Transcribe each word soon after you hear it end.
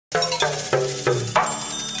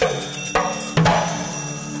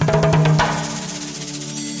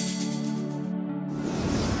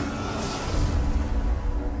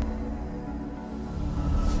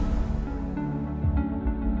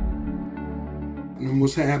And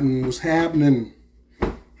what's happening? What's happening?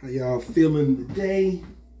 How y'all feeling today?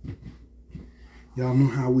 Y'all know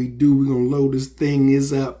how we do. We're gonna load this thing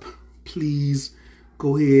up. Please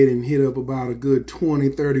go ahead and hit up about a good 20,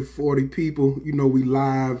 30, 40 people. You know we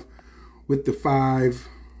live with the 5.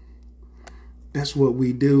 That's what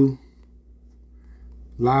we do.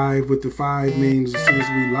 Live with the 5 means since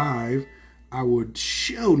we live, I would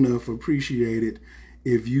sure enough appreciate it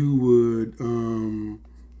if you would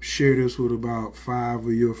share this with about 5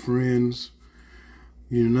 of your friends.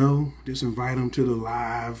 You know, just invite them to the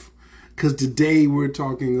live. Because today we're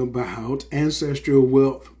talking about ancestral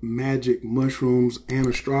wealth, magic, mushrooms, and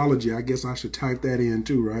astrology. I guess I should type that in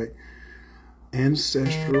too, right?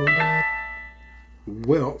 Ancestral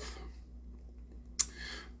wealth,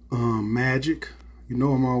 magic. You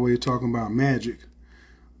know I'm always talking about magic.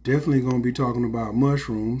 Definitely going to be talking about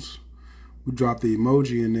mushrooms. We dropped the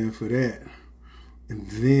emoji in there for that. And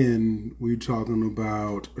then we're talking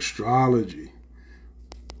about astrology.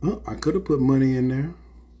 Oh, I could have put money in there,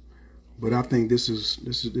 but I think this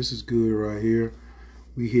is good right here.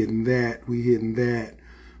 We hitting that. We hitting that.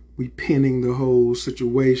 We pinning the whole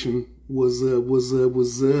situation. What's up? What's up?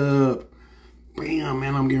 What's up? Bam,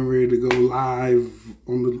 man! I'm getting ready to go live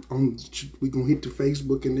on the. We gonna hit the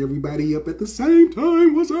Facebook and everybody up at the same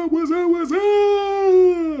time. What's up? What's up? What's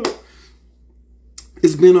up?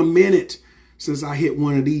 It's been a minute since I hit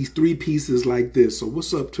one of these 3 pieces like this. So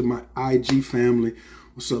what's up to my IG family?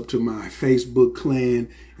 What's up to my Facebook clan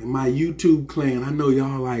and my YouTube clan? I know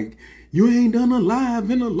y'all like, you ain't done a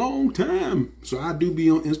live in a long time. So I do be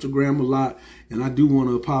on Instagram a lot, and I do want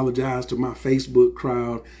to apologize to my Facebook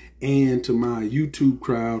crowd and to my YouTube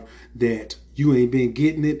crowd that you ain't been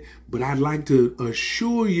getting it. But I'd like to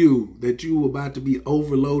assure you that you about to be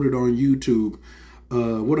overloaded on YouTube.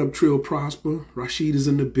 What up, Trill Prosper? Rashid is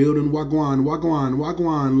in the building. Wagwan, Wagwan,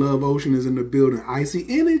 Wagwan. Love Ocean is in the building. Icy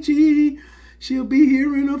Energy. She'll be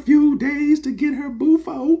here in a few days to get her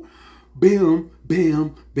bufo. Bam,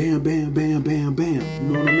 bam, bam, bam, bam, bam, bam. You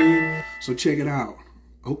know what I mean? So check it out.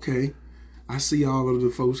 Okay. I see all of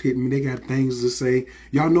the folks hitting me. They got things to say.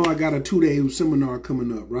 Y'all know I got a 2-day seminar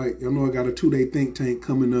coming up, right? Y'all know I got a 2-day think tank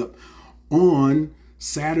coming up on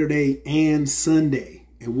Saturday and Sunday.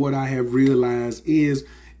 And what I have realized is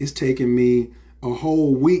it's taking me a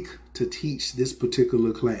whole week to teach this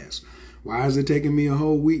particular class. Why is it taking me a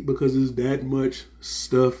whole week? Because there's that much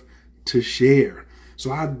stuff to share.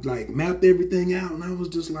 So I like mapped everything out, and I was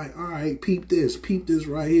just like, all right, peep this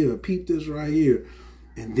right here, peep this right here.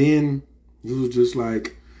 And then it was just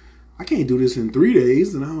like, I can't do this in 3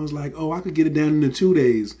 days. And I was like, oh, I could get it down in 2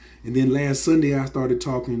 days. And then last Sunday I started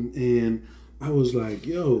talking, and I was like,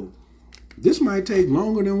 yo, this might take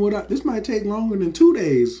longer than this might take longer than 2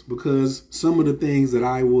 days, because some of the things that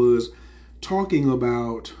I was talking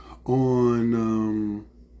about on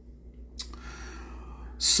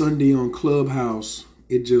Sunday on Clubhouse,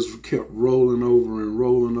 it just kept rolling over and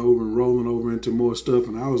rolling over and rolling over into more stuff.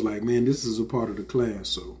 And I was like, man, this is a part of the class.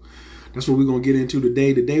 So that's what we're going to get into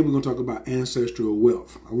today. Today, we're going to talk about ancestral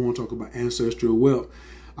wealth. I want to talk about ancestral wealth.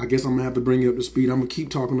 I guess I'm going to have to bring you up to speed. I'm going to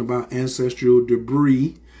keep talking about ancestral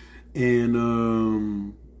debris.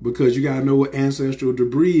 And because you got to know what ancestral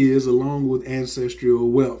debris is, along with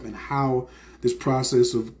ancestral wealth, and how this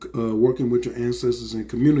process of working with your ancestors and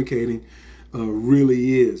communicating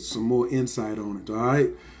really is. Some more insight on it, all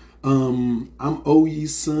right? I'm OE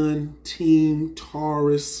Sun, Team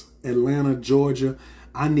Taurus, Atlanta, Georgia.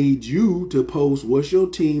 I need you to post what's your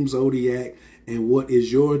team zodiac and what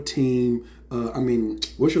is your team,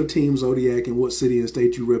 what's your team zodiac and what city and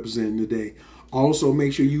state you represent today. Also,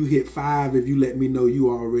 make sure you hit 5 if you let me know you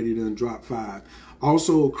already done dropped 5.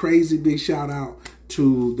 Also, a crazy big shout out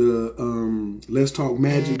to the Let's Talk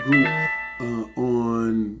Magic group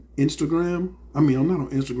on Instagram. I'm not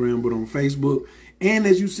on Instagram, but on Facebook. And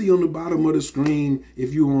as you see on the bottom of the screen,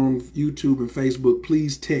 if you're on YouTube and Facebook,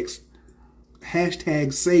 please text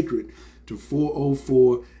 #sacred to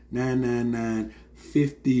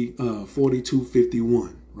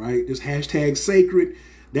 404-999-4251, right? Just #sacred.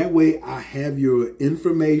 That way I have your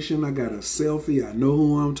information. I got a selfie. I know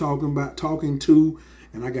who I'm talking to,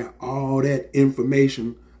 and I got all that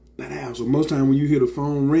information. So most time when you hear the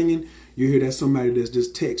phone ringing, you hear that somebody that's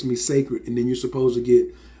just text me sacred, and then you're supposed to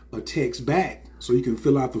get a text back so you can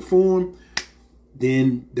fill out the form.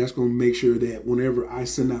 Then that's going to make sure that whenever I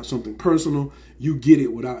send out something personal, you get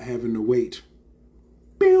it without having to wait.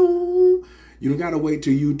 You don't got to wait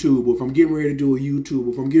till YouTube. Or if I'm getting ready to do a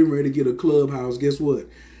YouTube, if I'm getting ready to get a Clubhouse, guess what?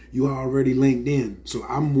 You already linked in. So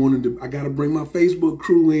I got to bring my Facebook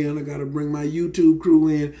crew in. I got to bring my YouTube crew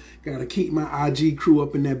in. Got to keep my IG crew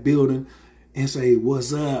up in that building and say,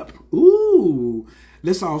 what's up? Ooh, Woo!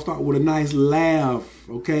 Let's all start with a nice laugh,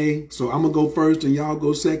 okay? So I'm going to go first and y'all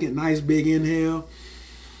go second. Nice big inhale.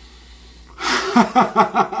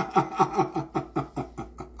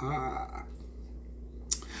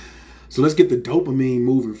 So let's get the dopamine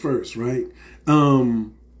moving first, right?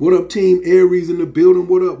 What up, Team Aries in the building?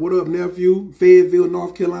 What up, nephew? Fayetteville,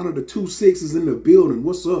 North Carolina, the 2-6 is in the building.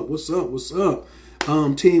 What's up?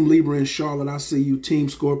 Team Libra in Charlotte, I see you. Team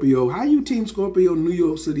Scorpio. How you, Team Scorpio, New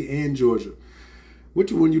York City and Georgia?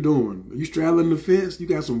 Which one you doing? Are you straddling the fence? You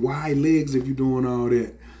got some wide legs if you doing all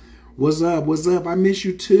that. What's up? I miss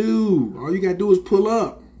you too. All you got to do is pull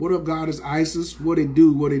up. What up, Goddess Isis? What it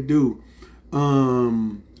do?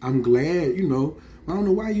 I'm glad, you know. I don't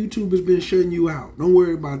know why YouTube has been shutting you out. Don't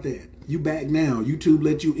worry about that. You back now. YouTube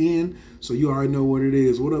let you in, so you already know what it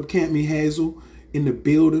is. What up, Camp Me Hazel in the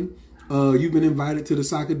building? You've been invited to the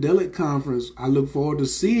Psychedelic Conference. I look forward to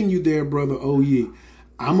seeing you there, brother Oye.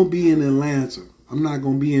 I'm gonna be in Atlanta. I'm not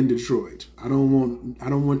gonna be in Detroit. I don't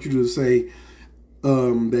want you to say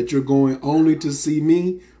that you're going only to see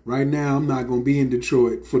me. Right now, I'm not gonna be in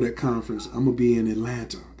Detroit for that conference. I'm gonna be in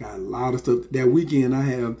Atlanta. Got a lot of stuff. That weekend I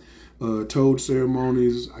have toad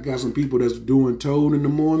ceremonies. I got some people that's doing toad in the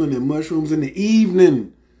morning and mushrooms in the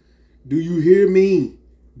evening. Do you hear me?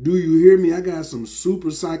 I got some super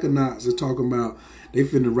psychonauts that's talking about they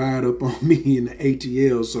finna ride up on me in the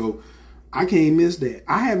ATL, so I can't miss that.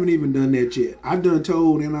 I haven't even done that yet. I've done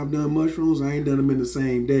toad and I've done mushrooms. I ain't done them in the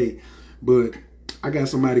same day, but I got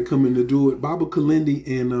somebody coming to do it. Baba Kalindi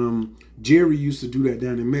and Jerry used to do that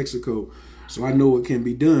down in Mexico, so I know it can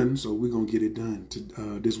be done. So we're gonna get it done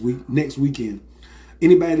next weekend.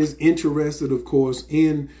 Anybody that's interested, of course,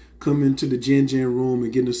 in coming to the Jin room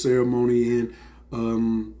and getting the ceremony in,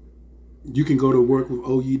 you can go to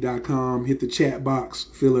workwithoye.com, hit the chat box,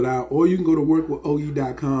 fill it out, or you can go to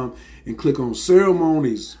workwithoye.com and click on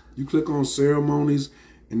ceremonies. You click on ceremonies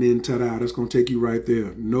and then ta-da, that's going to take you right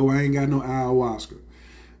there. No, I ain't got no ayahuasca.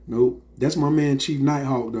 Nope. That's my man Chief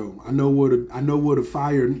Nighthawk though. I know where the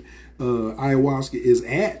fire ayahuasca is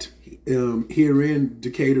at here in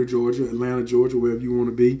Decatur, Georgia, Atlanta, Georgia, wherever you want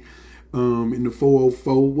to be. In the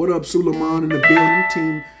 404. What up, Suleiman in the building?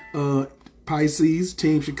 Team Pisces,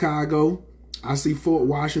 Team Chicago. I see Fort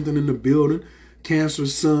Washington in the building. Cancer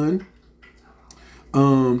Sun.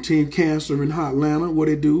 Team Cancer in Hotlanta. What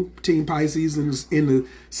they do? Team Pisces in the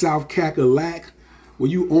South Cackalack. Were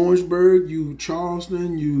you Orangeburg? You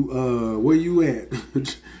Charleston? You where you at?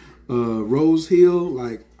 Rose Hill?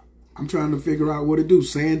 Like, I'm trying to figure out what to do.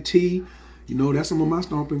 Santee. You know, that's some of my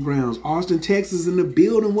stomping grounds. Austin, Texas in the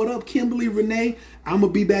building. What up, Kimberly Renee? I'm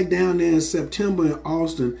going to be back down there in September in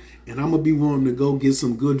Austin, and I'm going to be wanting to go get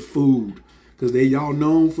some good food because y'all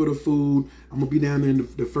known for the food. I'm going to be down there in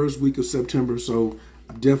the first week of September, so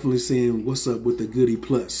I'm definitely seeing what's up with the Goody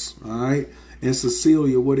Plus, all right? And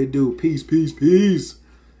Cecilia, what it do? Peace, peace, peace.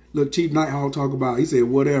 Look, Chief Nighthawk talk about, he said,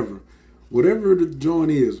 whatever the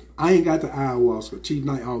joint is. I ain't got the ayahuasca. Chief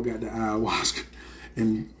Nighthawk got the ayahuasca.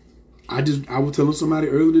 And I was telling somebody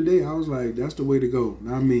earlier today, I was like, that's the way to go.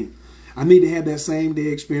 Now, I mean, I need to have that same day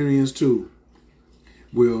experience too.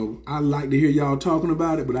 Well, I like to hear y'all talking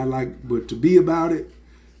about it, but to be about it,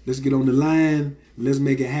 let's get on the line, let's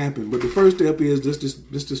make it happen. But the first step is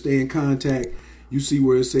just to stay in contact. You see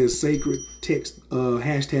where it says sacred, text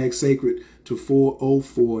hashtag sacred to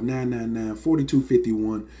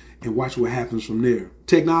 404-999-4251 and watch what happens from there.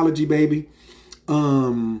 Technology, baby.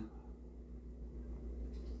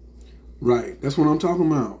 Right. That's what I'm talking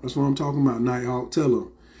about. Nighthawk. Tell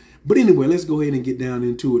them. But anyway, let's go ahead and get down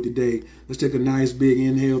into it today. Let's take a nice big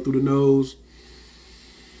inhale through the nose.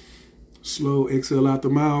 Slow exhale out the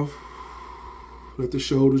mouth. Let the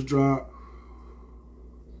shoulders drop.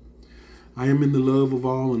 I am in the love of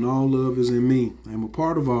all, and all love is in me. I am a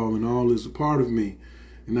part of all, and all is a part of me.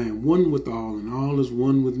 And I am one with all, and all is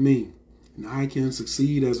one with me. And I can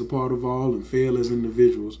succeed as a part of all and fail as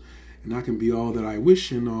individuals. And I can be all that I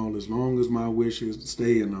wish in all as long as my wish is to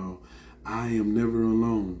stay in all. I am never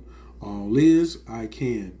alone. All is, I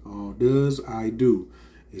can. All does, I do.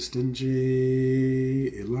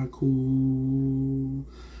 Estinge elaku.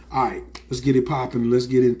 All right, let's get it popping. Let's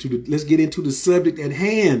get into the subject at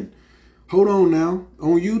hand. Hold on now.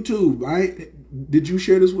 On YouTube, right? Did you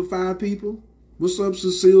share this with 5 people? What's up,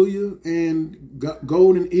 Cecilia and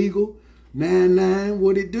Golden Eagle 99?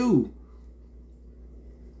 What it do?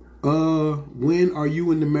 When are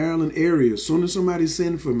you in the Maryland area? As soon as somebody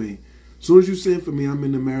send for me. As soon as you send for me, I'm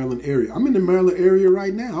in the Maryland area. I'm in the Maryland area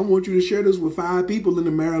right now. I want you to share this with 5 people in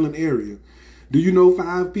the Maryland area. Do you know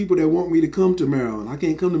 5 people that want me to come to Maryland? I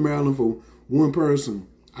can't come to Maryland for 1 person.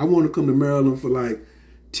 I want to come to Maryland for like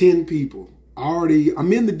 10 people.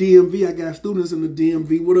 I'm in the DMV. I got students in the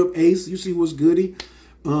DMV. What up, Ace? You see what's goody?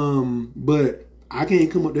 But I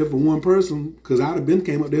can't come up there for one person because I'd have been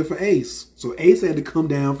came up there for Ace. So Ace had to come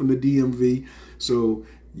down from the DMV. So,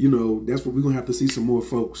 you know, that's what we're going to have to see some more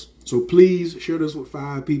folks. So please share this with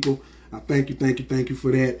 5 people. I thank you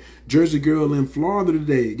for that. Jersey girl in Florida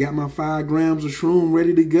today. Got my 5 grams of shroom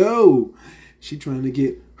ready to go. She trying to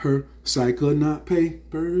get her psychonaut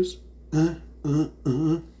papers.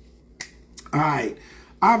 All right.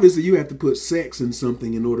 Obviously, you have to put sex in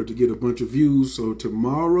something in order to get a bunch of views. So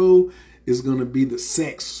tomorrow is going to be the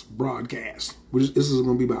sex broadcast. This is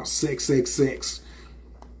going to be about sex.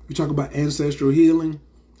 You talk about ancestral healing.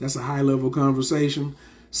 That's a high-level conversation.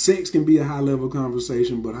 Sex can be a high-level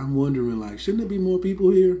conversation, but I'm wondering, like, shouldn't there be more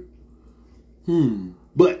people here?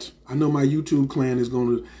 But I know my YouTube clan is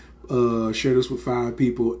going to share this with 5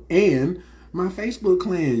 people, and my Facebook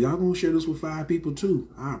clan, y'all going to share this with 5 people too.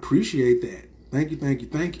 I appreciate that. Thank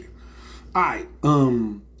you. All right,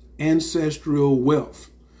 ancestral wealth.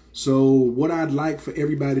 So what I'd like for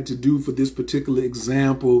everybody to do for this particular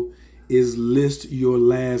example is list your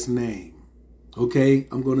last name. Okay,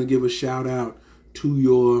 I'm going to give a shout out to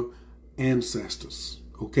your ancestors.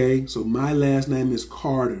 Okay, so my last name is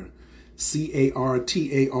Carter,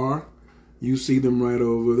 Cartar. You see them right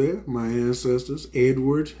over there, my ancestors,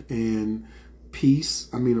 Edward and Patience.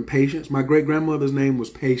 My great grandmother's name was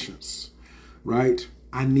Patience, right?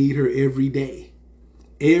 I need her every day.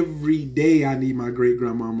 Every day I need my great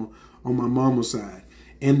grandmama on my mama's side.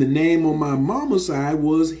 And the name on my mama's side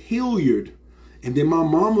was Hilliard. And then my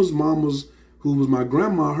mama's, who was my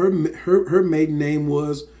grandma, her maiden name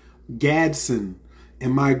was Gadsden.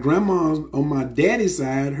 And my grandma on my daddy's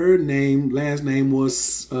side, her last name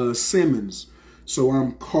was Simmons. So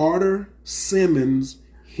I'm Carter, Simmons,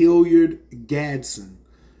 Hilliard, Gadsden.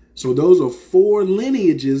 So those are 4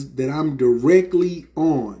 lineages that I'm directly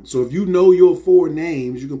on. So if you know your 4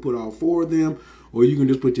 names, you can put all 4 of them, or you can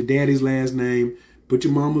just put your daddy's last name, put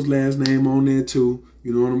your mama's last name on there too.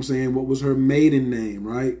 You know what I'm saying? What was her maiden name,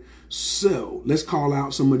 right? So let's call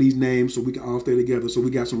out some of these names so we can all stay together. So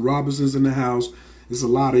we got some Robinsons in the house. It's a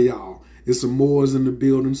lot of y'all. There's some Moores in the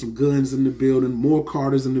building, some Guns in the building, more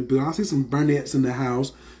Carters in the building. I see some Burnett's in the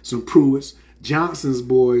house, some Pruitts. Johnson's,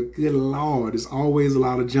 boy, good Lord. There's always a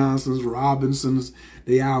lot of Johnsons, Robinsons.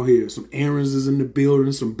 They out here. Some Aarons is in the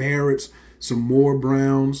building, some Barretts, some more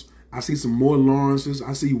Browns. I see some more Lawrences.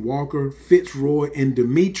 I see Walker, Fitzroy, and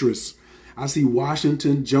Demetrius. I see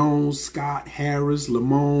Washington, Jones, Scott, Harris,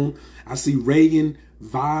 Lamone. I see Reagan,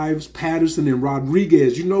 Vives, Patterson, and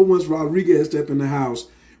Rodriguez. You know, once Rodriguez step in the house,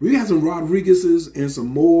 we got some Rodriguezes and some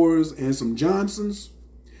Moores and some Johnsons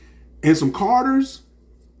and some Carters.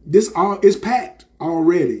 This all is packed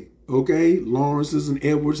already, okay? Lawrences and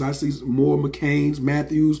Edwards. I see some more McCains,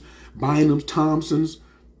 Matthews, Bynums, Thompsons.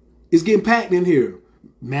 It's getting packed in here.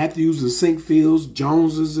 Matthews and Sinkfields,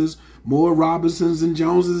 Joneses, more Robinsons and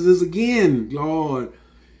Joneses again. Lord,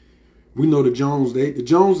 we know the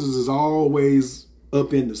Joneses is always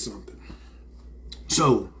up into something.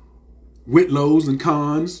 So, Whitlows and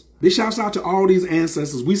Cons. Big shouts out to all these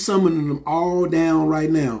ancestors. We summoning them all down right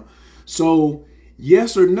now. So,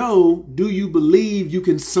 yes or no, do you believe you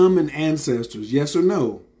can summon ancestors? Yes or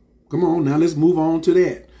no? Come on, now let's move on to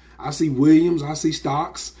that. I see Williams, I see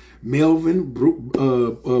Stocks, Melvin,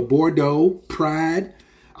 Bordeaux, Pride.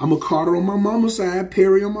 I'm a Carter on my mama's side,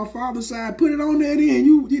 Perry on my father's side. Put it on there then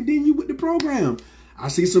you with the program. I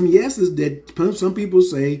see some yeses that some people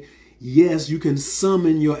say, yes, you can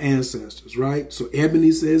summon your ancestors, right? So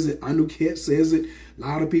Ebony says it, Anuket says it. A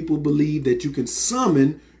lot of people believe that you can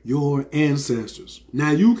summon your ancestors. Now,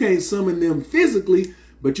 you can't summon them physically,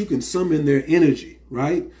 but you can summon their energy,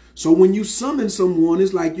 right? So when you summon someone,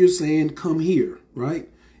 it's like you're saying, come here, right?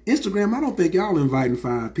 Instagram, I don't think y'all inviting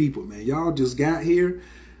 5 people, man. Y'all just got here.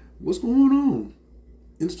 What's going on?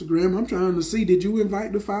 Instagram, I'm trying to see, did you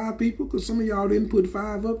invite the 5 people? Because some of y'all didn't put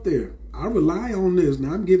 5 up there. I rely on this.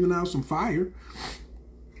 Now, I'm giving out some fire.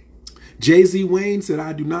 Jay-Z Wayne said,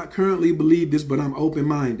 I do not currently believe this, but I'm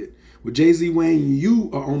open-minded. Well, Jay-Z Wayne, you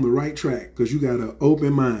are on the right track because you got an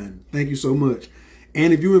open mind. Thank you so much.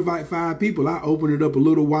 And if you invite 5 people, I open it up a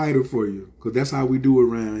little wider for you because that's how we do it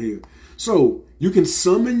around here. So you can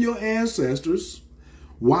summon your ancestors.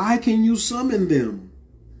 Why can you summon them?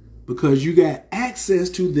 Because you got access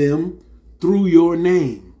to them through your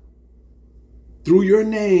name. Through your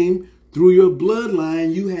name, through your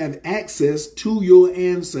bloodline, you have access to your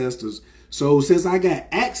ancestors. So since I got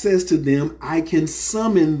access to them, I can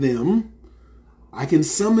summon them. I can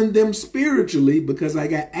summon them spiritually because I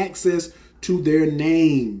got access to their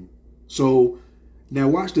name. So now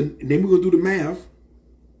watch then we're going to do the math.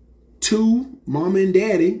 2, mama and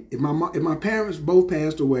daddy. If my parents both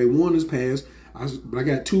passed away, one has passed, but I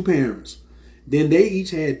got 2 parents. Then they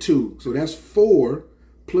each had 2. So that's 4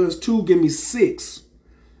 plus 2 give me 6.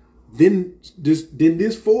 Then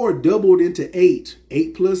this 4 doubled into 8.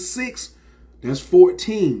 8 plus 6, that's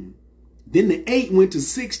 14. Then the 8 went to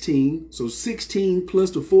 16. So 16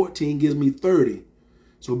 plus the 14 gives me 30.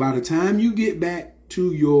 So by the time you get back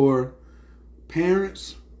to your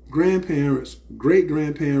parents, grandparents,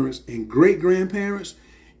 great-grandparents, and great-grandparents,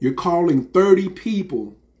 you're calling 30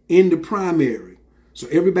 people in the primary. So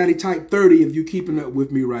everybody type 30 if you're keeping up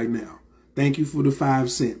with me right now. Thank you for the 5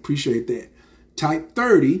 cents. Appreciate that. Type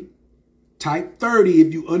 30. Type 30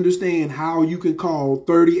 if you understand how you can call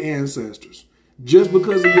 30 ancestors just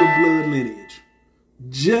because of your blood lineage.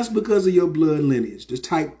 Just because of your blood lineage. Just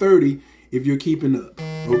type 30 if you're keeping up,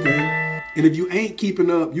 okay? And if you ain't keeping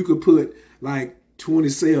up, you could put like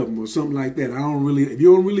 27 or something like that. If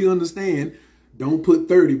you don't really understand, don't put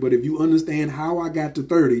 30. But if you understand how I got to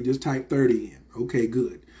 30, just type 30 in. Okay,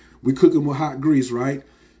 good. We're cooking with hot grease, right?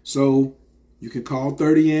 So you can call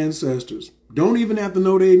 30 ancestors. Don't even have to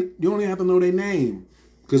know you don't even have to know their name.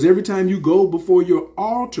 Because every time you go before your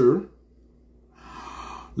altar,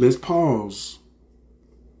 let's pause.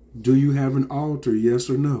 Do you have an altar? Yes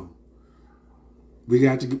or no? We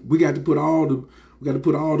got to put all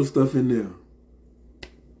the stuff in there.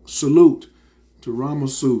 Salute to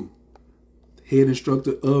Ramasu, head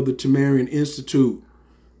instructor of the Tamarian Institute.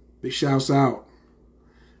 Big shouts out.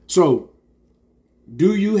 So,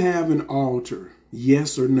 do you have an altar?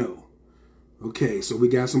 Yes or no? Okay, so we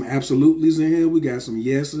got some absolutelys in here. We got some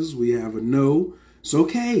yeses. We have a no. It's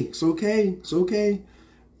okay. It's okay. It's okay.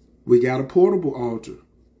 We got a portable altar.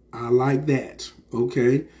 I like that.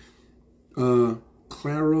 Okay.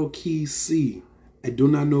 Claro Key C. I do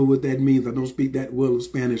not know what that means. I don't speak that well of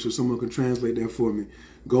Spanish, or someone can translate that for me.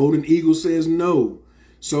 Golden Eagle says no.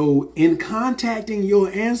 So in contacting your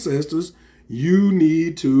ancestors, you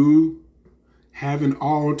need to have an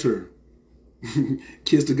altar.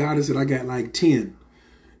 Kiss the Goddess said, I got like 10.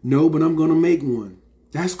 No, but I'm going to make one.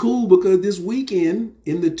 That's cool, because this weekend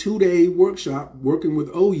in the 2-day workshop, working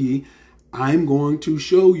with Oyi, I'm going to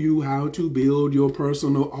show you how to build your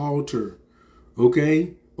personal altar.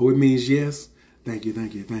 Okay? Oh, it means yes. Thank you,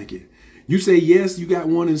 thank you, thank you. You say yes, you got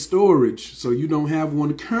one in storage, so you don't have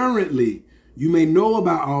one currently. You may know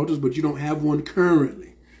about altars, but you don't have one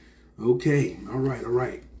currently. Okay, all right, all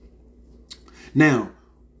right. Now,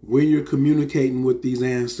 when you're communicating with these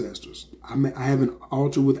ancestors, I have an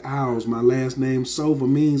altar with owls. My last name Sova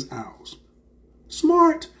means owls.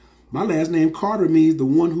 Smart. My last name Carter means the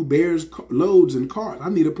one who bears loads and carts. I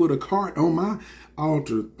need to put a cart on my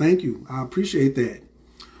altar. Thank you. I appreciate that.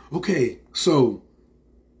 Okay, so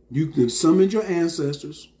you can summon your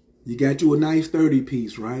ancestors. You got you a nice 30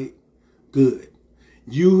 piece, right? Good.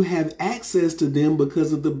 You have access to them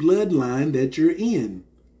because of the bloodline that you're in.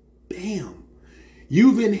 Bam.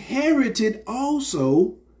 You've inherited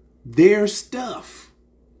also their stuff.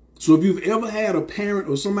 So if you've ever had a parent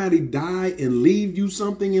or somebody die and leave you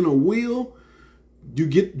something in a will,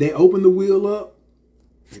 they open the will up,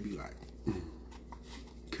 they be like,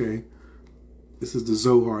 okay. This is the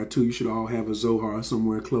Zohar too. You should all have a Zohar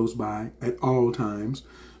somewhere close by at all times.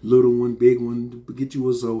 Little one, big one, get you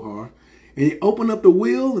a Zohar. And they open up the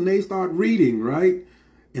will and they start reading, right?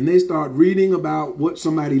 And they start reading about what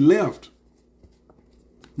somebody left.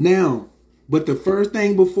 Now, but the first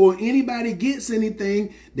thing before anybody gets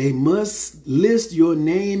anything, they must list your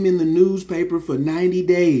name in the newspaper for 90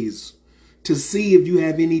 days to see if you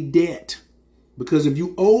have any debt. Because if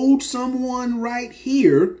you owed someone right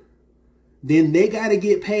here, then they got to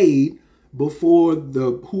get paid before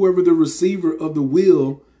whoever the receiver of the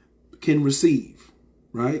will can receive,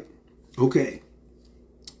 right? Okay.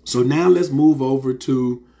 So now let's move over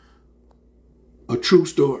to a true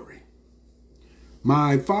story.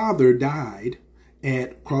 My father died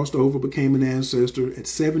crossed over, became an ancestor at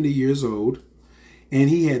 70 years old, and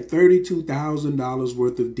he had $32,000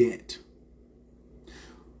 worth of debt.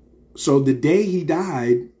 So the day he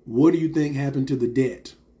died, what do you think happened to the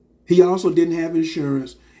debt? He also didn't have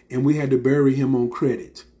insurance, and we had to bury him on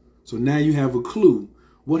credit. So now you have a clue.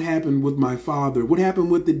 What happened with my father? What happened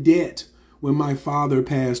with the debt when my father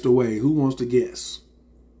passed away? Who wants to guess?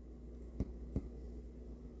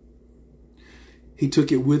 He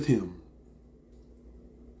took it with him.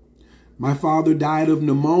 My father died of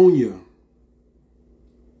pneumonia.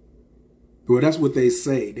 Well, that's what they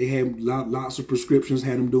say. They had lots of prescriptions,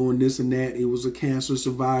 had him doing this and that. He was a cancer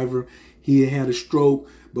survivor. He had a stroke.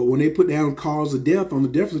 But when they put down cause of death on the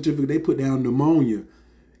death certificate, they put down pneumonia.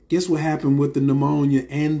 Guess what happened with the pneumonia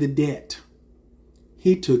and the debt?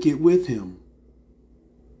 he took it with him.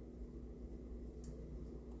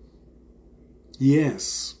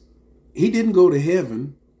 Yes. He didn't go to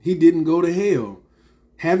heaven. He didn't go to hell.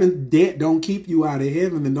 Having debt don't keep you out of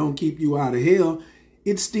heaven and don't keep you out of hell.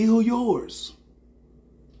 It's still yours.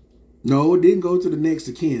 No, it didn't go to the next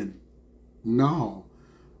of kin. No.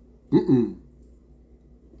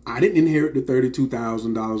 I didn't inherit the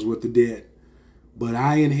 $32,000 worth of debt, but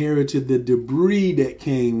I inherited the debris that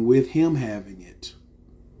came with him having it.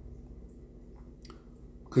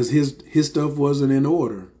 Because his stuff wasn't in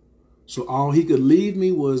order. So all he could leave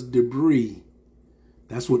me was debris.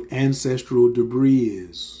 That's what ancestral debris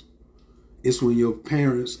is. It's when your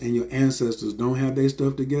parents and your ancestors don't have their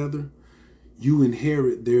stuff together, you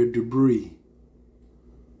inherit their debris.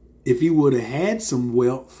 If he would have had some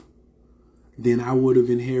wealth, then I would have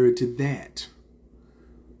inherited that.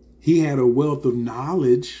 He had a wealth of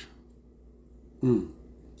knowledge.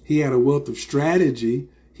 He had a wealth of strategy.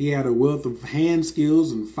 He had a wealth of hand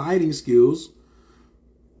skills and fighting skills.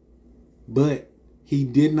 But he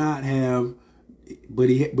did not have, but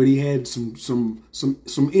he had some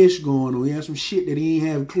ish going on. He had some shit that he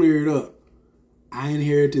didn't have cleared up. I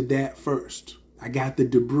inherited that first. I got the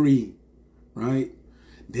debris, right?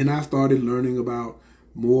 Then I started learning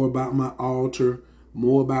more about my altar,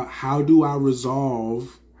 more about how do I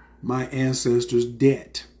resolve my ancestors'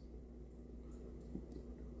 debt,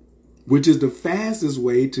 which is the fastest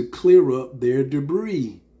way to clear up their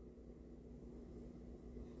debris.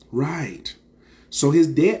 Right. So his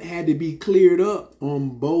debt had to be cleared up on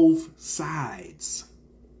both sides.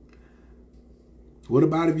 What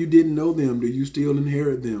about if you didn't know them? Do you still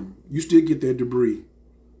inherit them? You still get their debris.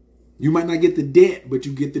 You might not get the debt, but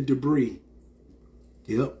you get the debris.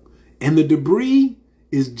 Yep. And the debris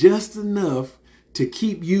is just enough to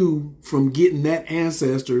keep you from getting that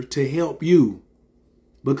ancestor to help you.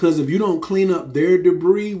 Because if you don't clean up their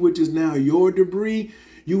debris, which is now your debris,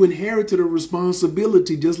 you inherited a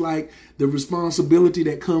responsibility, just like the responsibility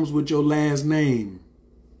that comes with your last name.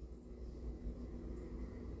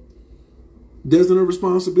 Doesn't a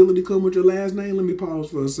responsibility come with your last name? Let me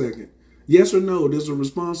pause for a second. Yes or no, does a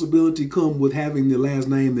responsibility come with having the last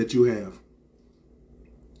name that you have?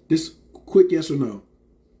 Just quick yes or no.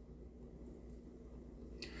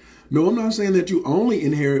 No, I'm not saying that you only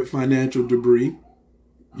inherit financial debris.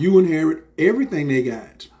 You inherit everything they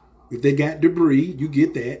got. If they got debris, you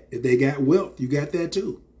get that. If they got wealth, you got that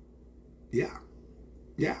too. Yeah.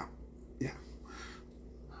 Yeah. Yeah.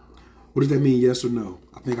 What does that mean, yes or no?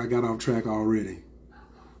 I think I got off track already.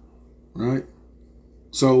 Right?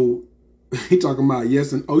 So, he talking about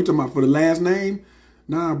yes and, you talking about for the last name?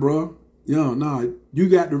 Nah, bro. Nah. You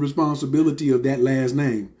got the responsibility of that last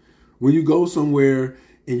name. When you go somewhere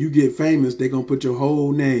and you get famous, they're going to put your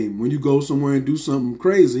whole name. When you go somewhere and do something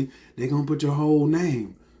crazy, they're going to put your whole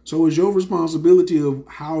name. So it's your responsibility of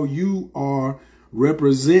how you are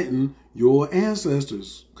representing your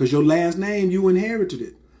ancestors. Because your last name, you inherited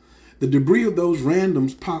it. The debris of those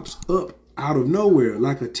randoms pops up out of nowhere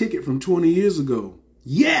like a ticket from 20 years ago.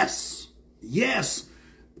 Yes. Yes.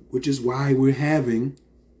 Which is why we're having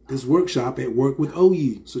this workshop at Work with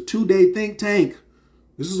OE. It's a 2-day think tank.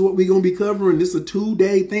 This is what we're going to be covering. This is a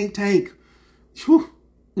 2-day think tank. Whew.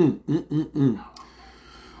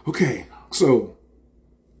 Okay, so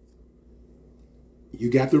you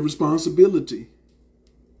got the responsibility.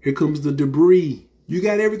 Here comes the debris. You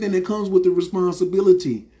got everything that comes with the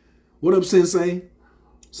responsibility. What up, Sensei?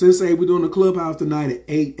 Sensei, we're doing a clubhouse tonight at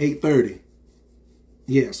 8:30.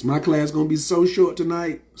 Yes, my class is going to be so short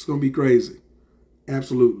tonight. It's going to be crazy.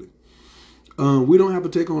 Absolutely. We don't have to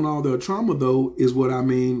take on all the trauma, though, is what I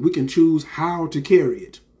mean. We can choose how to carry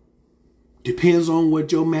it. Depends on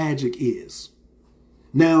what your magic is.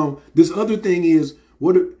 Now, this other thing is,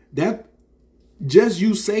 just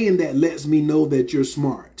you saying that lets me know that you're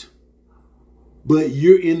smart. But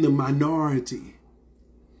you're in the minority.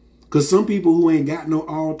 Because some people who ain't got no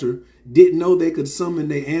altar, didn't know they could summon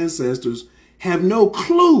their ancestors, have no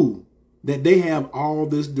clue that they have all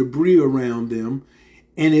this debris around them.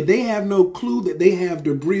 And if they have no clue that they have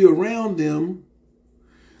debris around them,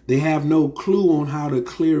 they have no clue on how to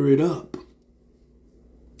clear it up.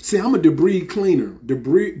 See, I'm a debris cleaner,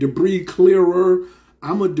 debris clearer.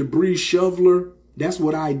 I'm a debris shoveler. That's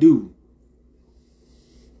what I do.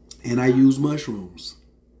 And I use mushrooms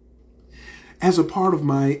as a part of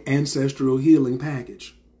my ancestral healing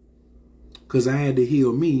package, because I had to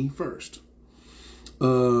heal me first.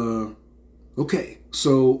 Okay,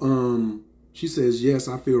 so she says, yes,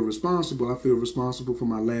 I feel responsible. I feel responsible for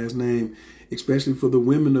my last name, especially for the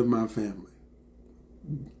women of my family.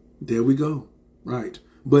 There we go. Right.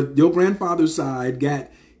 But your grandfather's side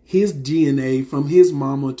got his DNA from his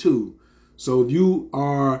mama too. So if you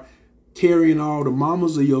are carrying all the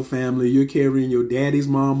mamas of your family, you're carrying your daddy's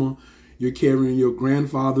mama, you're carrying your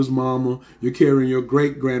grandfather's mama, you're carrying your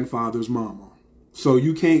great-grandfather's mama. So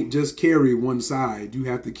you can't just carry one side. You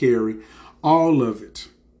have to carry all of it.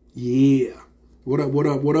 Yeah. What up, what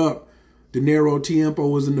up, what up? De Niro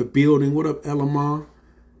Tiempo is in the building. What up, Elamar?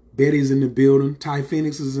 Betty's in the building. Ty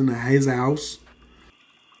Phoenix is in his house.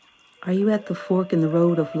 Are you at the fork in the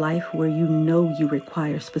road of life where you know you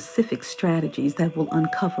require specific strategies that will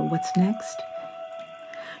uncover what's next?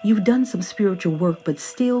 You've done some spiritual work, but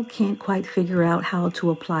still can't quite figure out how to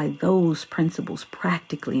apply those principles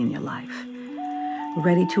practically in your life.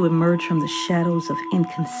 Ready to emerge from the shadows of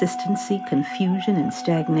inconsistency, confusion, and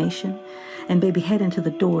stagnation, and baby, head into the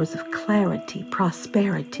doors of clarity,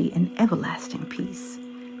 prosperity, and everlasting peace.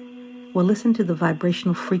 Well, listen to the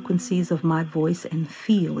vibrational frequencies of my voice and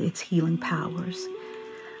feel its healing powers.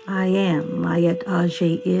 I am Mayet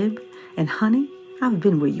Ajay-Ib, and honey, I've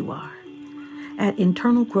been where you are. At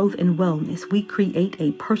Internal Growth and Wellness, we create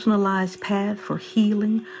a personalized path for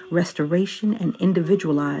healing, restoration, and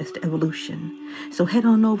individualized evolution. So head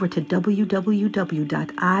on over to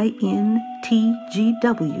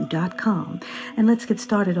www.intgw.com and let's get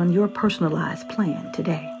started on your personalized plan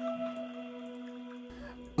today.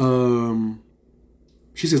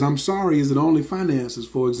 She says, I'm sorry, is it only finances,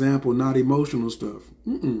 for example, not emotional stuff?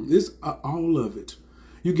 It's all of it.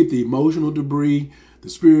 You get the emotional debris, the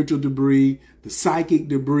spiritual debris, the psychic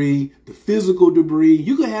debris, the physical debris.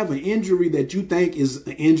 You could have an injury that you think is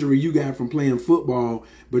an injury you got from playing football,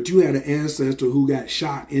 but you had an ancestor who got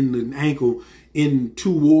shot in the ankle in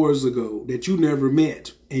 2 wars ago that you never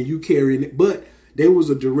met, and you carrying it. But there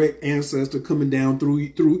was a direct ancestor coming down through,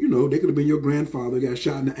 you know, they could have been your grandfather, got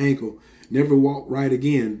shot in the ankle, never walked right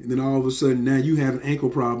again. And then all of a sudden now you having ankle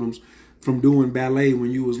problems from doing ballet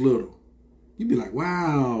when you was little. You'd be like,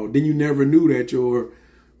 wow. Then you never knew that your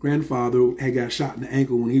grandfather had got shot in the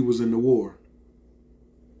ankle when he was in the war.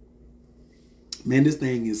 Man, this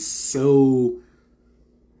thing is so,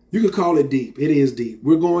 you could call it deep. It is deep.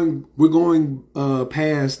 We're going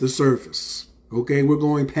past the surface. Okay, we're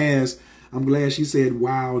going past. I'm glad she said,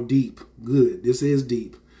 wow, deep. Good. This is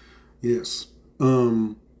deep. Yes.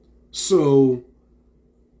 So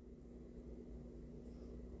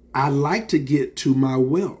I like to get to my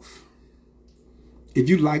wealth. If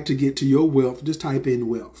you'd like to get to your wealth, just type in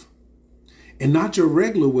wealth. And not your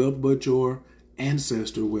regular wealth, but your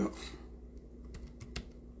ancestor wealth.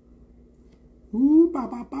 Ooh, ba,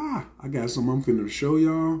 ba, ba. I got something I'm finna show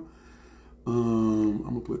y'all. I'm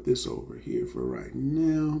gonna put this over here for right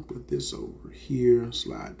now. Put this over here.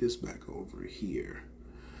 Slide this back over here.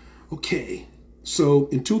 Okay. So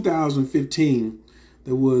in 2015,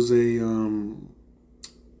 there was a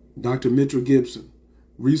Dr. Mitchell Gibson,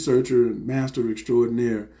 researcher and master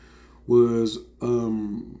extraordinaire, was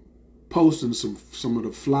posting some of the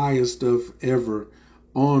flyest stuff ever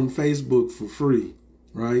on Facebook for free,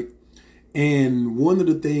 right? And one of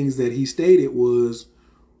the things that he stated was,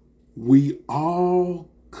 we all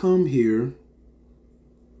come here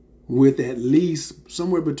with at least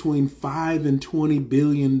somewhere between $5 and $20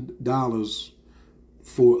 billion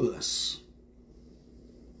for us.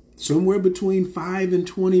 Somewhere between $5 and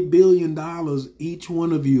 $20 billion each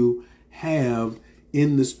one of you have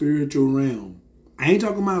in the spiritual realm. I ain't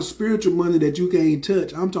talking about spiritual money that you can't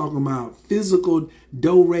touch. I'm talking about physical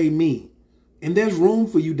do-re-mi. And there's room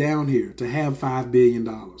for you down here to have $5 billion,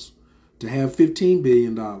 to have $15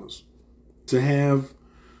 billion, to have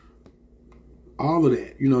all of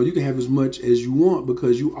that. You know, you can have as much as you want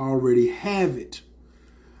because you already have it.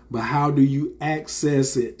 But how do you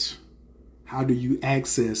access it? How do you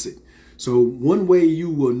access it? So one way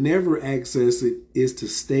you will never access it is to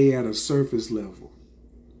stay at a surface level.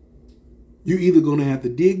 You're either going to have to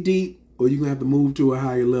dig deep or you're going to have to move to a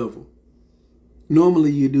higher level.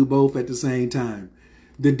 Normally you do both at the same time.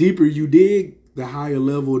 The deeper you dig, the higher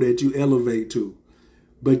level that you elevate to.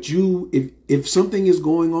 But if something is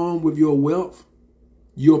going on with your wealth,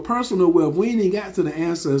 your personal wealth, we ain't even got to the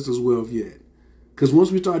ancestors' wealth yet. Because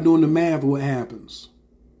once we start doing the math, what happens?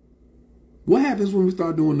 What happens when we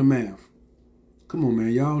start doing the math? Come on,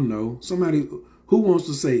 man. Y'all know. Somebody, who wants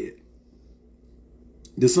to say it?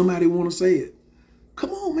 Does somebody want to say it?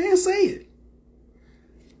 Come on, man. Say it.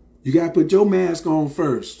 You got to put your mask on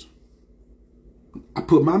first. I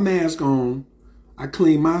put my mask on. I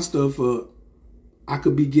clean my stuff up. I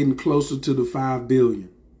could be getting closer to the 5 billion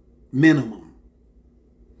minimum.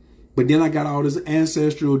 But then I got all this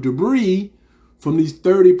ancestral debris from these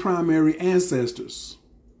 30 primary ancestors.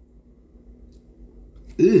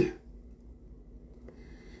 Ugh.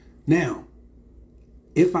 Now,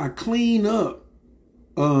 if I clean up,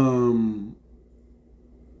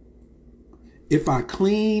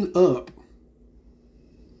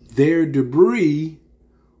 their debris,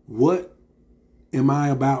 what am I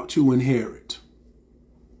about to inherit?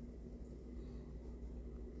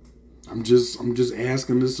 I'm just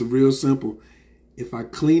asking. This is real simple. If I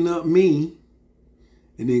clean up me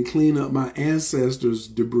and then clean up my ancestors'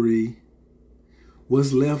 debris,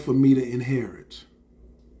 what's left for me to inherit?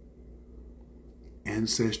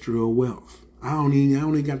 Ancestral wealth. I don't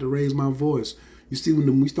even got to raise my voice. You see,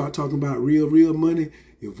 when we start talking about real money,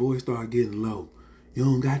 your voice start getting low. You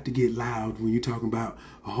don't got to get loud when you're talking about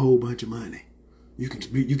a whole bunch of money. You can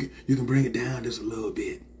bring it down just a little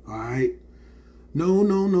bit. All right. No,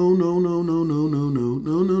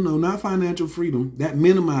 not financial freedom. That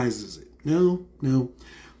minimizes it. No.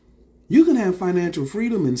 You can have financial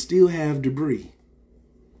freedom and still have debris.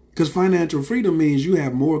 Because financial freedom means you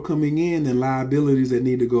have more coming in than liabilities that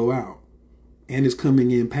need to go out. And it's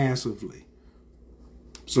coming in passively.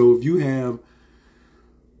 So if you have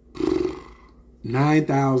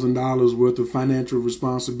 $9,000 worth of financial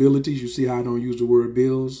responsibilities, you see how I don't use the word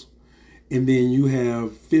bills, and then you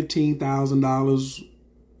have $15,000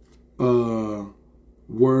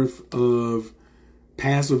 worth of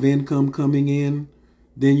passive income coming in,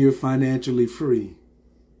 then you're financially free.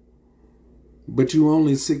 But you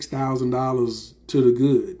only $6,000 to the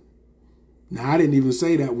good. Now, I didn't even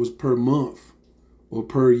say that was per month or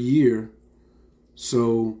per year.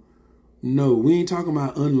 So, no, we ain't talking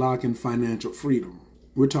about unlocking financial freedom.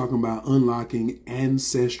 We're talking about unlocking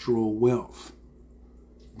ancestral wealth.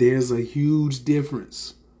 There's a huge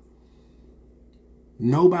difference.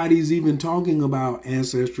 Nobody's even talking about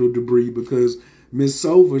ancestral debris because Miss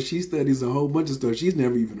Sova, she studies a whole bunch of stuff. She's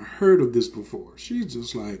never even heard of this before. She's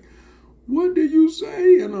just like, what did you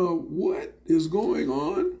say? And what is going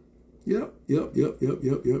on? Yep.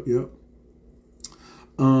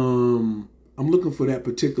 I'm looking for that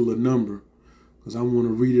particular number because I want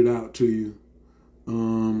to read it out to you.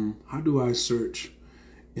 How do I search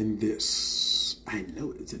in this? I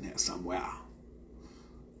know it's in there somewhere.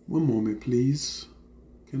 One moment, please.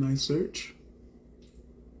 Can I search?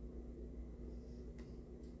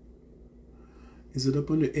 Is it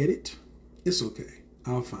up under edit? It's okay.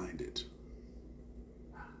 I'll find it.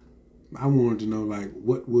 I wanted to know, like,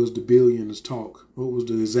 what was the billion's talk? What was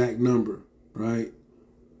the exact number, right?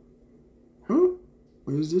 Huh?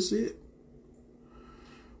 Or is this it?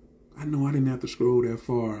 I know I didn't have to scroll that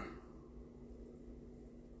far.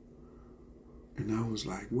 And I was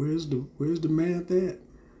like, where's the math at?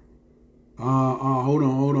 Hold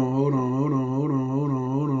on.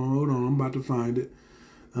 I'm about to find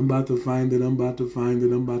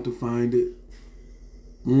it.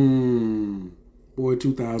 Boy,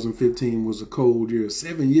 2015 was a cold year.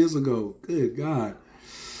 7 years ago. Good God.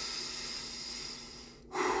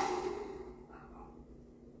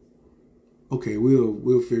 Okay,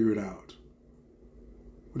 we'll figure it out.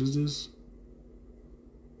 What is this?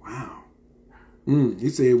 Wow. He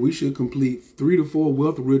said we should complete 3 to 4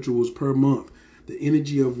 wealth rituals per month. The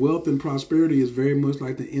energy of wealth and prosperity is very much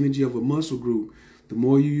like the energy of a muscle group. The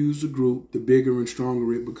more you use the group, the bigger and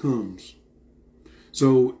stronger it becomes.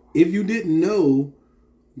 So if you didn't know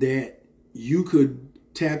that you could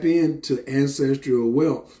tap into ancestral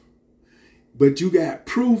wealth, but you got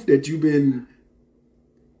proof that you've been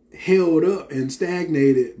held up and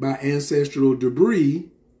stagnated by ancestral debris,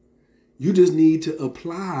 you just need to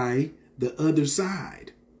apply the other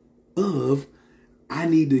side of, I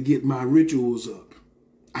need to get my rituals up.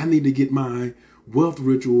 I need to get my wealth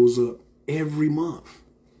rituals up every month.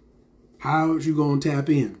 How are you going to tap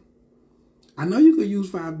in? I know you could use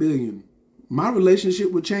 5 billion. My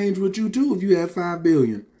relationship would change with you too if you had 5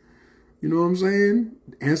 billion. You know what I'm saying?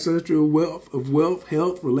 Ancestral wealth of wealth,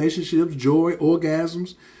 health, relationships, joy,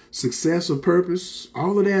 orgasms, success or purpose.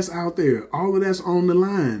 All of that's out there. All of that's on the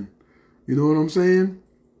line. You know what I'm saying?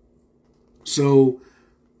 So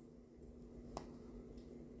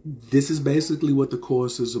this is basically what the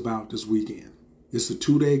course is about this weekend. It's a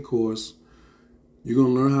 2-day course. You're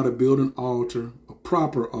going to learn how to build an altar, a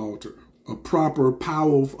proper altar. A proper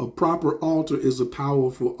altar is a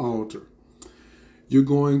powerful altar. You're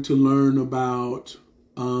going to learn about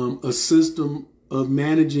a system of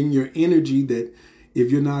managing your energy that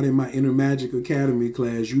if you're not in my Inner Magic Academy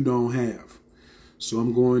class, you don't have. So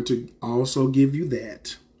I'm going to also give you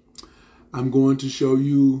that. I'm going to show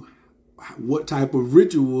you what type of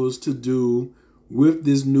rituals to do with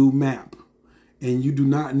this new map. And you do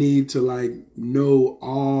not need to know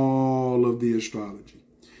all of the astrology.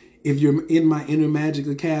 If you're in my Inner Magic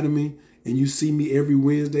Academy and you see me every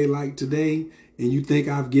Wednesday like today, and you think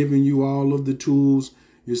I've given you all of the tools,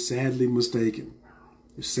 you're sadly mistaken.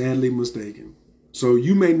 You're sadly mistaken. So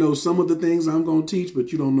you may know some of the things I'm going to teach,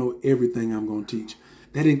 but you don't know everything I'm going to teach.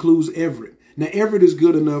 That includes Everett. Now, Everett is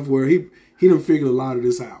good enough where he done figured a lot of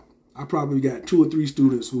this out. I probably got 2 or 3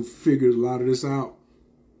 students who figured a lot of this out.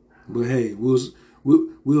 But hey,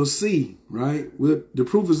 we'll see, right? The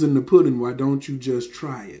proof is in the pudding. Why don't you just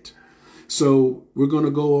try it? So we're going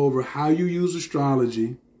to go over how you use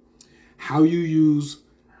astrology, how you use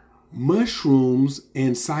mushrooms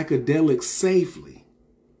and psychedelics safely.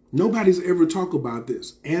 Nobody's ever talked about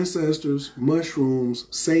this. Ancestors, mushrooms,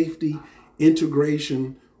 safety,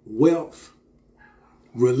 integration, wealth,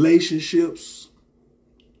 relationships.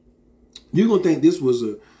 You're gonna think this was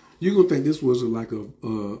like a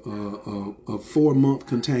 4-month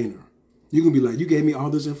container. You're gonna be like, you gave me all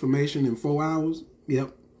this information in 4 hours?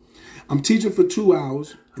 Yep. I'm teaching for 2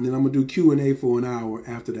 hours, and then I'm gonna do Q&A for an hour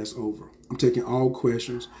after that's over. I'm taking all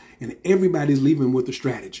questions, and everybody's leaving with a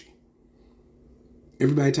strategy.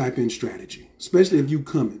 Everybody type in strategy, especially if you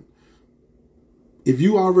coming. If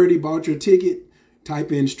you already bought your ticket,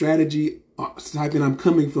 type in strategy, type in I'm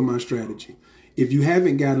coming for my strategy. If you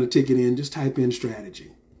haven't gotten a ticket in, just type in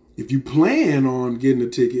strategy. If you plan on getting a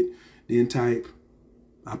ticket, then type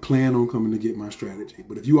I plan on coming to get my strategy.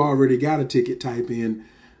 But if you already got a ticket, type in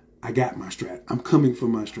I got my strategy. I'm coming for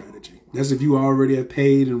my strategy. That's if you already have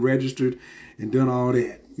paid and registered and done all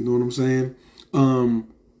that. You know what I'm saying?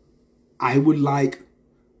 I would like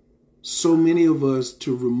so many of us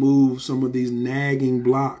to remove some of these nagging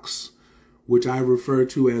blocks, which I refer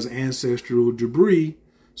to as ancestral debris,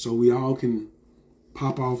 so we all can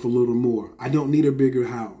pop off a little more. I don't need a bigger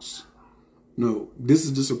house. No, this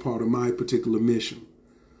is just a part of my particular mission.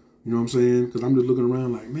 You know what I'm saying? Because I'm just looking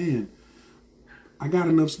around like, man, I got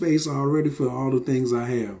enough space already for all the things I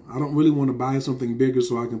have. I don't really want to buy something bigger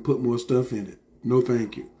so I can put more stuff in it. No,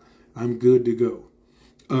 thank you. I'm good to go.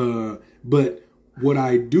 But what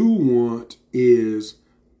I do want is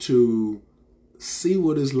to see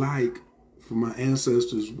what it's like for my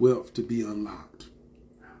ancestors' wealth to be unlocked.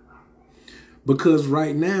 Because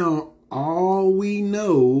right now, all we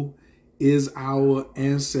know is our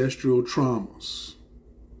ancestral traumas.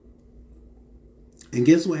 And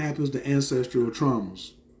guess what happens to ancestral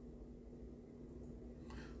traumas?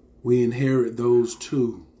 We inherit those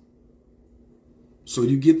too. So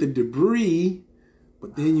you get the debris,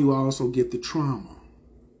 but then you also get the trauma.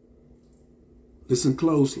 Listen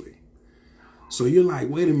closely. So you're like,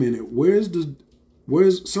 wait a minute, where's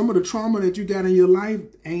some of the trauma that you got in your life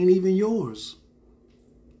ain't even yours.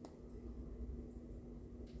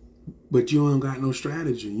 But you don't got no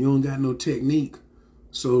strategy. You don't got no technique.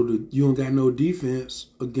 So you don't got no defense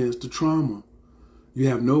against the trauma. You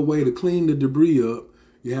have no way to clean the debris up.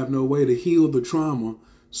 You have no way to heal the trauma.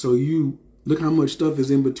 So you look how much stuff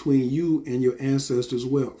is in between you and your ancestors'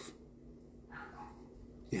 wealth.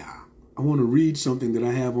 Yeah, I want to read something that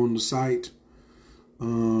I have on the site.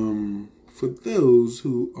 For those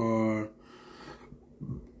who are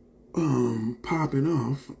popping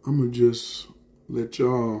off, I'm going to just let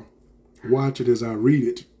y'all watch it as I read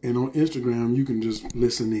it. And on Instagram, you can just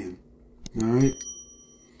listen in. All right.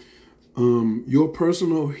 Your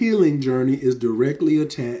personal healing journey is directly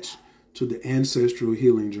attached to the ancestral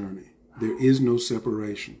healing journey. There is no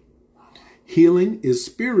separation. Healing is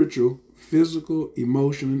spiritual, physical,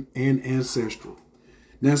 emotional, and ancestral.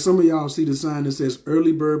 Now, some of y'all see the sign that says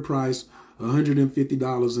early bird price,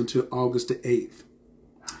 $150 until August the 8th.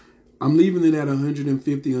 I'm leaving it at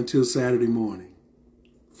 $150 until Saturday morning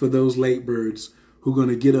for those late birds who are going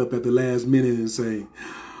to get up at the last minute and say,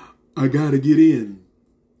 I got to get in.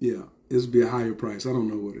 Yeah, this will be a higher price. I don't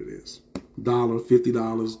know what it is.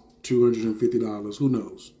 $50, $250, who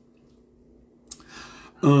knows?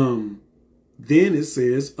 Then it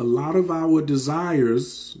says a lot of our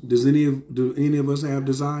desires, do any of us have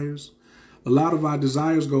desires? A lot of our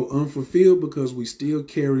desires go unfulfilled because we still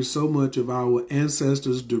carry so much of our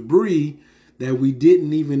ancestors' debris that we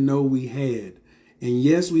didn't even know we had. And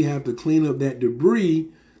yes, we have to clean up that debris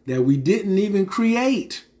that we didn't even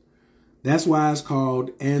create. That's why it's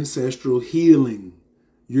called ancestral healing.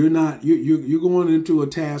 You're going into a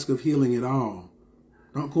task of healing it all.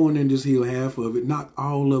 Don't go in there and just heal half of it. Knock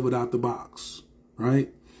all of it out the box,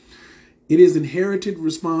 right? It is inherited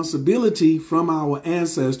responsibility from our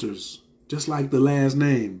ancestors, just like the last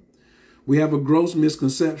name. We have a gross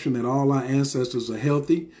misconception that all our ancestors are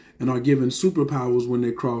healthy and are given superpowers when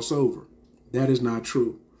they cross over. That is not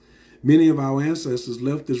true. Many of our ancestors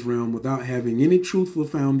left this realm without having any truthful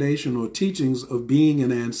foundation or teachings of being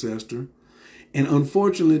an ancestor, and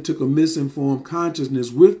unfortunately took a misinformed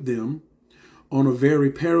consciousness with them on a very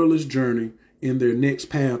perilous journey in their next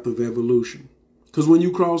path of evolution. Because when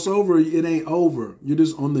you cross over, it ain't over. You're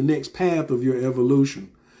just on the next path of your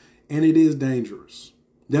evolution. And it is dangerous.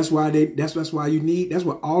 That's why that's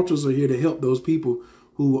what altars are here to help those people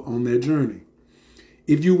who are on that journey.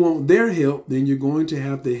 If you want their help, then you're going to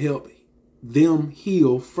have to help them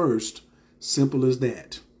heal first. Simple as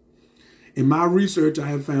that. In my research, I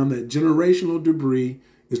have found that generational debris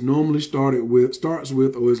is normally starts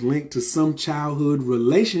with or is linked to some childhood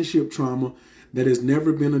relationship trauma that has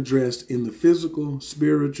never been addressed in the physical,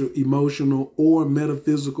 spiritual, emotional, or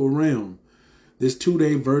metaphysical realm. This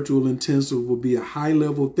 2-day virtual intensive will be a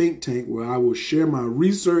high-level think tank where I will share my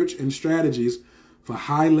research and strategies for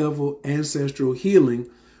high-level ancestral healing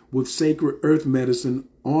with sacred earth medicine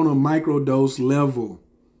on a microdose level.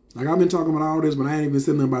 Like, I've been talking about all this, but I ain't even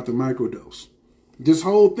said nothing about the microdose. This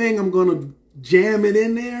whole thing, I'm going to jam it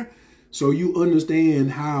in there so you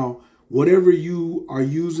understand how whatever you are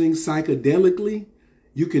using psychedelically,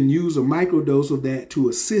 you can use a microdose of that to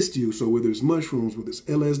assist you. So whether it's mushrooms, whether it's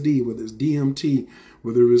LSD, whether it's DMT,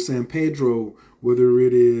 whether it's San Pedro, whether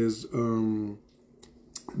it is the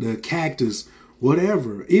cactus,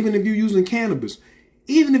 whatever. Even if you're using cannabis,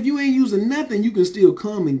 even if you ain't using nothing, you can still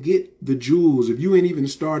come and get the jewels if you ain't even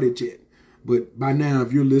started yet. But by now,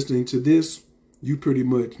 if you're listening to this, you pretty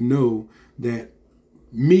much know that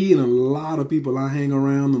me and a lot of people I hang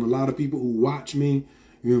around and a lot of people who watch me,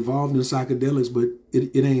 you're involved in psychedelics, but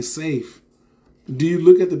it ain't safe. Do you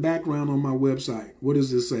look at the background on my website? What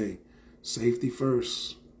does it say? Safety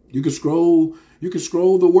first. You can scroll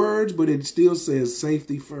the words, but it still says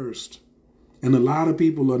safety first. And a lot of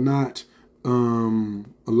people are not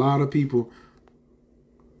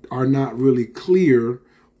really clear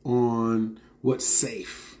on what's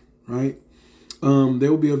safe, right?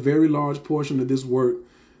 There will be a very large portion of this work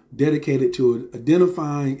dedicated to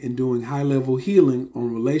identifying and doing high-level healing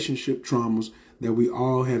on relationship traumas that we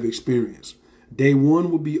all have experienced. Day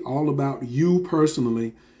 1 will be all about you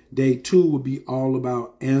personally. Day 2 will be all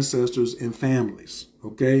about ancestors and families,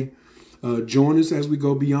 okay? Join us as we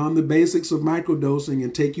go beyond the basics of microdosing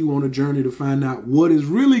and take you on a journey to find out what is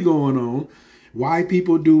really going on, why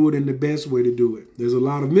people do it, and the best way to do it. There's a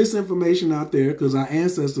lot of misinformation out there because our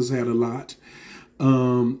ancestors had a lot.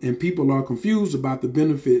 And people are confused about the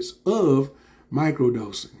benefits of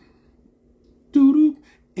microdosing.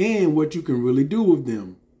 And what you can really do with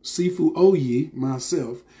them. Sifu Oyi,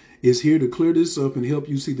 myself, is here to clear this up and help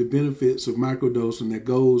you see the benefits of microdosing that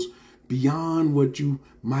goes beyond what you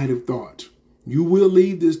might have thought. You will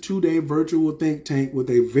leave this 2-day virtual think tank with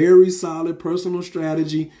a very solid personal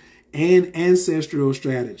strategy and ancestral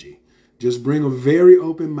strategy. Just bring a very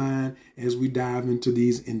open mind as we dive into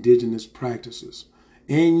these indigenous practices.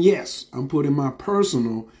 And yes, I'm putting my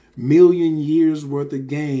personal 1,000,000 years worth of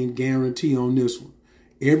gain guarantee on this one.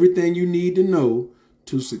 Everything you need to know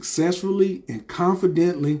to successfully and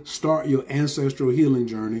confidently start your ancestral healing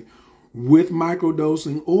journey with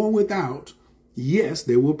microdosing or without. Yes,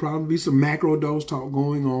 there will probably be some macrodose talk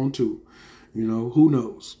going on too. You know, who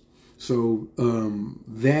knows? So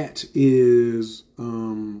that is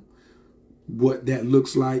what that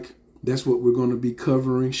looks like. That's what we're going to be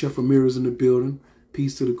covering. Chef Amira's in the building.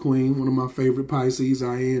 Peace to the Queen, one of my favorite Pisces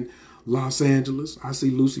out here in Los Angeles. I see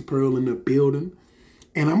Lucy Pearl in the building.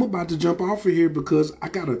 And I'm about to jump off of here because I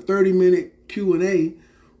got a 30-minute Q&A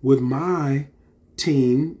with my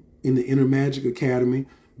team in the Inner Magic Academy.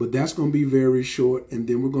 But that's going to be very short. And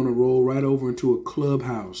then we're going to roll right over into a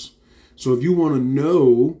clubhouse. So if you want to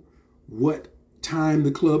know what time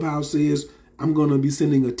the clubhouse is, I'm going to be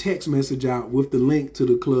sending a text message out with the link to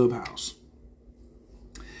the clubhouse.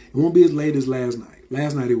 It won't be as late as last night.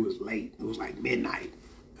 Last night it was late. It was like midnight.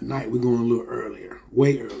 Tonight we're going a little earlier,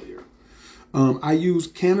 way earlier. I use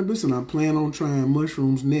cannabis and I plan on trying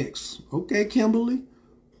mushrooms next. Okay, Kimberly.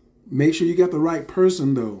 Make sure you got the right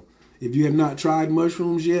person though. If you have not tried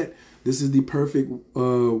mushrooms yet, this is the perfect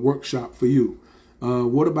workshop for you.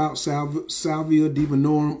 What about Salvia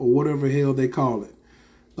divinorum or whatever hell they call it?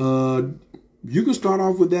 You can start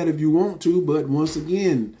off with that if you want to, but once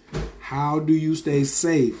again, how do you stay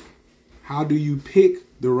safe? How do you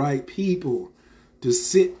pick the right people to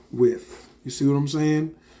sit with? You see what I'm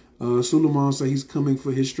saying? Suleiman says he's coming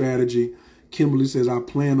for his strategy. Kimberly says, I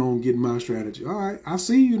plan on getting my strategy. All right, I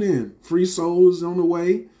see you then. Free Soul is on the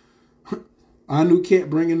way. Anu Cat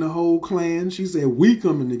bringing the whole clan. She said, we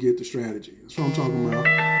coming to get the strategy. That's what I'm talking about.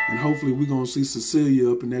 And hopefully we're going to see Cecilia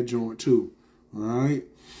up in that joint too. All right.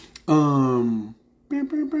 All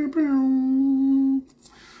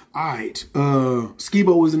right.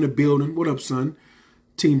 Skibo was in the building. What up, son?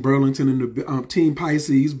 Team Burlington and the Team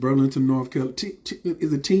Pisces, Burlington, North Carolina.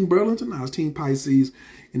 Is it Team Burlington? No, it's Team Pisces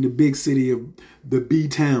in the big city of the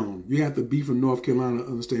B-Town. You have to be from North Carolina to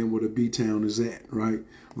understand where the B-Town is at, right?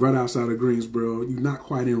 Right outside of Greensboro. You're not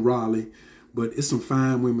quite in Raleigh, but it's some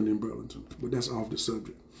fine women in Burlington. But that's off the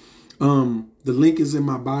subject. The link is in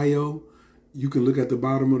my bio. You can look at the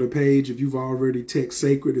bottom of the page. If you've already text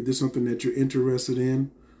Sacred, if there's something that you're interested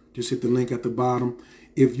in, just hit the link at the bottom.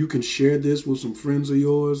 If you can share this with some friends of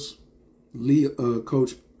yours,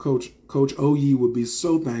 Coach Oye would be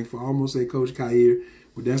so thankful. I almost say Coach Kair,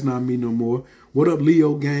 but that's not me no more. What up,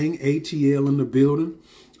 Leo gang? ATL in the building.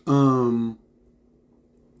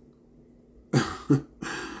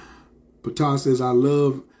 Patah says, I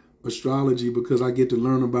love astrology because I get to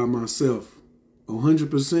learn about myself.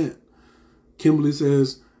 100%. Kimberly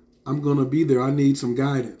says, I'm going to be there. I need some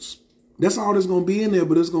guidance. That's all that's going to be in there,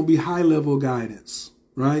 but it's going to be high-level guidance,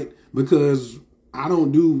 right? Because I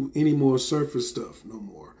don't do any more surface stuff no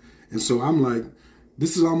more. And so I'm like,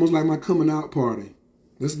 this is almost like my coming out party.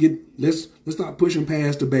 Let's start pushing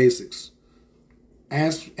past the basics.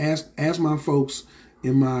 Ask my folks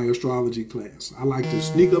in my astrology class. I like to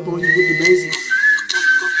sneak up on you with the basics.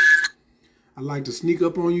 I like to sneak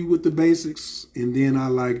up on you with the basics, and then I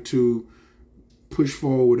like to push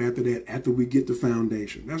forward after that, after we get the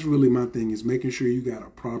foundation. That's really my thing, is making sure you got a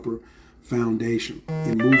proper foundation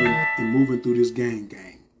and moving through this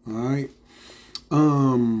gang. All right.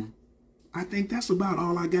 I think that's about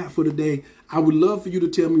all I got for today. I would love for you to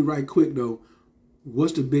tell me right quick though,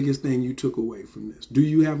 what's the biggest thing you took away from this? Do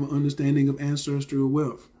you have an understanding of ancestral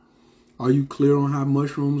wealth? Are you clear on how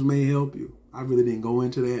mushrooms may help you? I really didn't go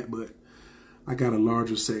into that, but I got a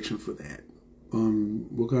larger section for that.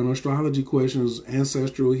 What kind of astrology questions,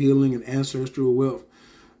 ancestral healing and ancestral wealth?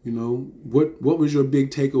 You know, what was your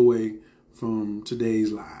big takeaway from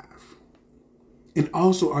today's live? And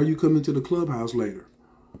also, are you coming to the clubhouse later?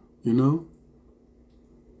 You know?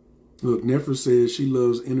 Look, Nefra says she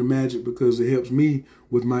loves inner magic because it helps me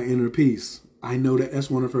with my inner peace. I know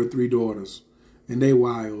that's one of her 3 daughters. And they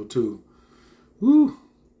wild too. Woo!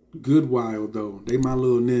 Good wild though. They my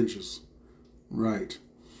little ninjas. Right.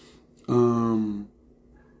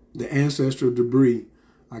 The ancestral debris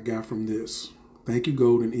I got from this. Thank you,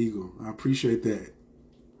 Golden Eagle. I appreciate that.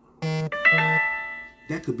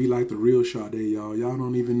 That could be like the real Sade, y'all. Y'all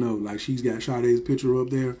don't even know. Like, she's got Sade's picture up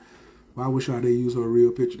there. Why would Sade use her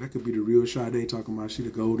real picture? That could be the real Sade talking about she the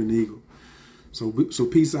Golden Eagle. So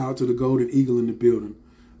peace out to the Golden Eagle in the building.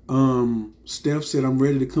 Steph said, I'm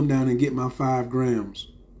ready to come down and get my 5 grams.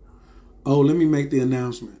 Oh, let me make the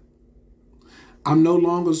announcement. I'm no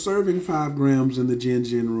longer serving 5 grams in the Jin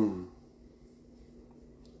room.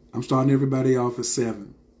 I'm starting everybody off at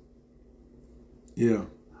 7. Yeah.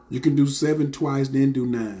 You can do 7 twice, then do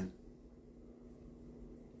 9.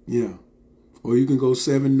 Yeah. Or you can go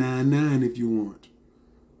 799 if you want.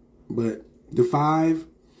 But the 5,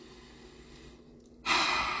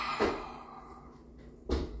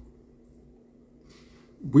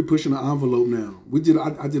 we pushing the envelope now.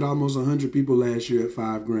 I did almost 100 people last year at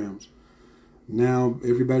 5 grams. Now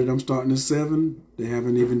everybody that I'm starting at 7, they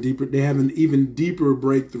having even deeper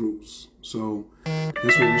breakthroughs. So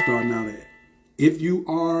that's what we're starting out at. If you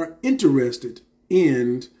are interested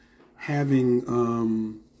in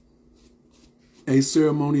having a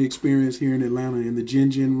ceremony experience here in Atlanta in the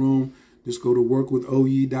Jin room, just go to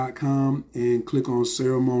workwithoye.com and click on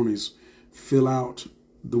ceremonies. Fill out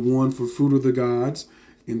the one for Fruit of the Gods,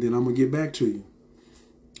 and then I'm gonna get back to you.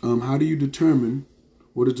 How do you determine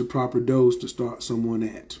what is the proper dose to start someone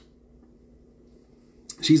at?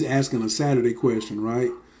 She's asking a Saturday question,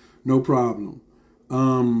 right? No problem.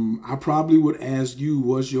 I probably would ask you,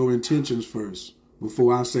 what's your intentions first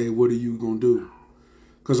before I say, what are you going to do?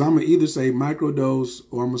 Because I'm going to either say microdose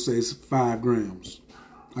or I'm going to say 5 grams.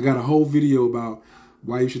 I got a whole video about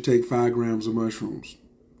why you should take 5 grams of mushrooms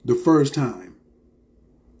the first time.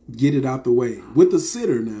 Get it out the way. With a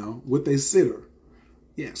sitter now. With a sitter.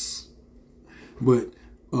 Yes. But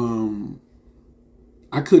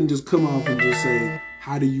I couldn't just come off and just say,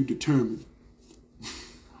 how do you determine?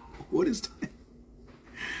 What is that?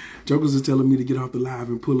 Jokers is telling me to get off the live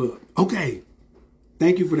and pull up. Okay.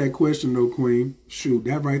 Thank you for that question, though, Queen. Shoot,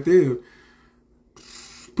 that right there.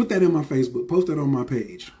 Put that in my Facebook. Post that on my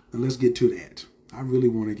page. And let's get to that. I really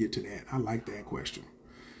want to get to that. I like that question.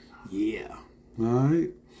 Yeah. All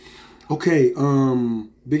right. Okay.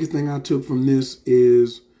 Biggest thing I took from this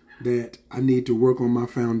is that I need to work on my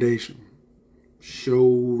foundation. Show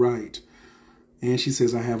right. And she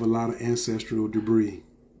says I have a lot of ancestral debris.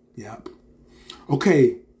 Yep.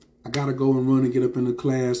 Okay. I got to go and run and get up in the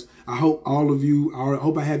class. I hope all of you, I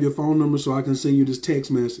hope I have your phone number so I can send you this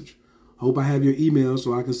text message. Hope I have your email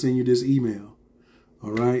so I can send you this email.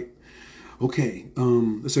 All right. Okay.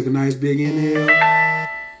 Let's take a nice big inhale.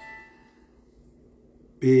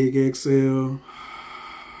 Big exhale.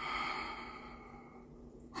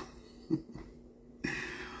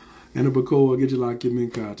 Anabakoa Gijala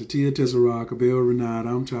Kiminka, Tatia Tessera, Kabel Renard,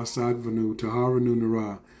 Amcha Sagvanu, Taharanu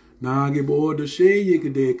Nara, Nagibo the She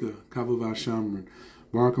Yikadeka, Kavava Shamran,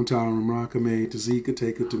 Barkam Taram Rakame, Tazika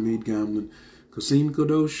Taker to meet Gamlin, Kosin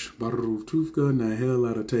Kodosh, Barruf Tufka, Nahel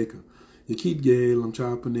Adateka, Yakit Gale,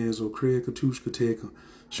 Amchapanez, Okrea Katushka Taker,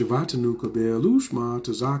 Shavatanuka Bel Ushma,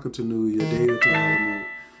 Tazaka Tanu, Yadea Taharamo,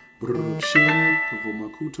 Brushin,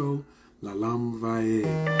 Kavomakuto, Lalam Vae.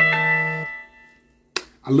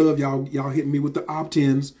 I love y'all. Y'all hitting me with the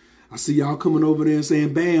opt-ins. I see y'all coming over there and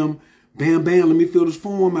saying, bam, bam, bam, let me fill this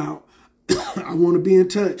form out. I want to be in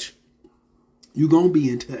touch. You going to be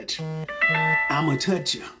in touch. I'm going to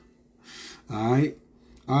touch you. All right.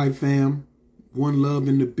 All right, fam. One love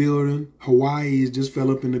in the building. Hawaii just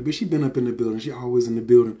fell up in the building. She been up in the building. She always in the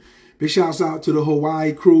building. Big shouts out to the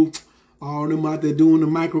Hawaii crew. All of them out there doing the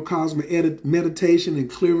microcosmic meditation and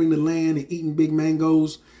clearing the land and eating big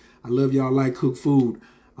mangoes. I love y'all like cooked food.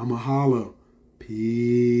 I'm a holler. Peace.